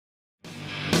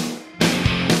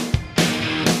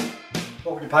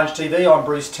Welcome to Punch TV, I'm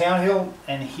Bruce Townhill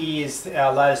and here's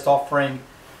our latest offering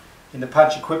in the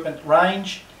punch equipment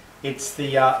range. It's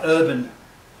the Urban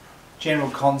General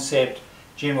Concept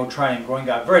General Training Groin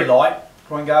Guard. Very light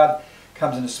groin guard,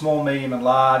 comes in a small, medium and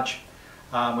large.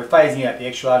 We're phasing out the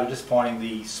extra large, we're just finding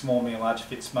the small, medium, large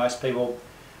fits most people.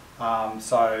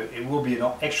 So it will be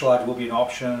extra large will be an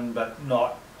option but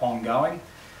not ongoing.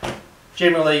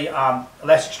 Generally,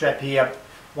 elastic strap here.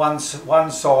 One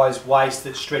size waist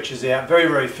that stretches out, very,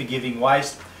 very forgiving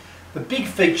waist. The big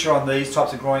feature on these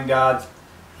types of groin guards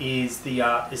is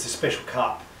the special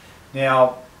cup.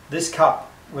 Now, this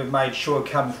cup we've made sure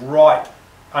comes right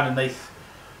underneath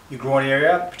your groin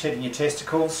area, protecting your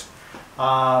testicles.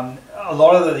 A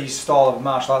lot of these style of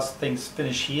martial arts things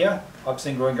finish here. I've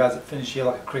seen groin guards that finish here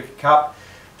like a cricket cup.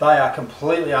 They are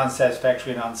completely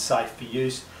unsatisfactory and unsafe for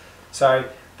use. So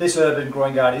this Urban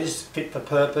groin guard is fit for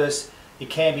purpose. It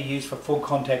can be used for full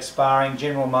contact sparring,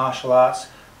 general martial arts,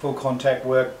 full contact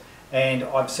work, and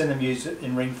I've seen them used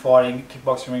in ring fighting,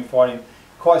 kickboxing ring fighting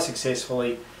quite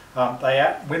successfully.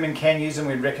 Women can use them,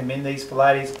 we'd recommend these for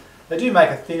ladies. They do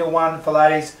make a thinner one for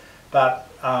ladies, but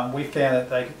we found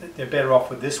that they're better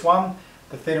off with this one.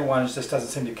 The thinner one just doesn't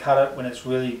seem to cut it when it's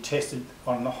really tested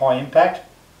on high impact.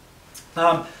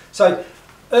 So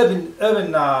Urban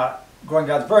groin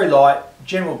guards, very light,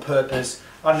 general purpose,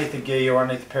 underneath the gi or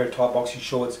underneath a pair of tight boxing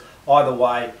shorts. Either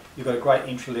way, you've got a great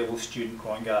entry-level student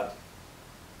groin guard.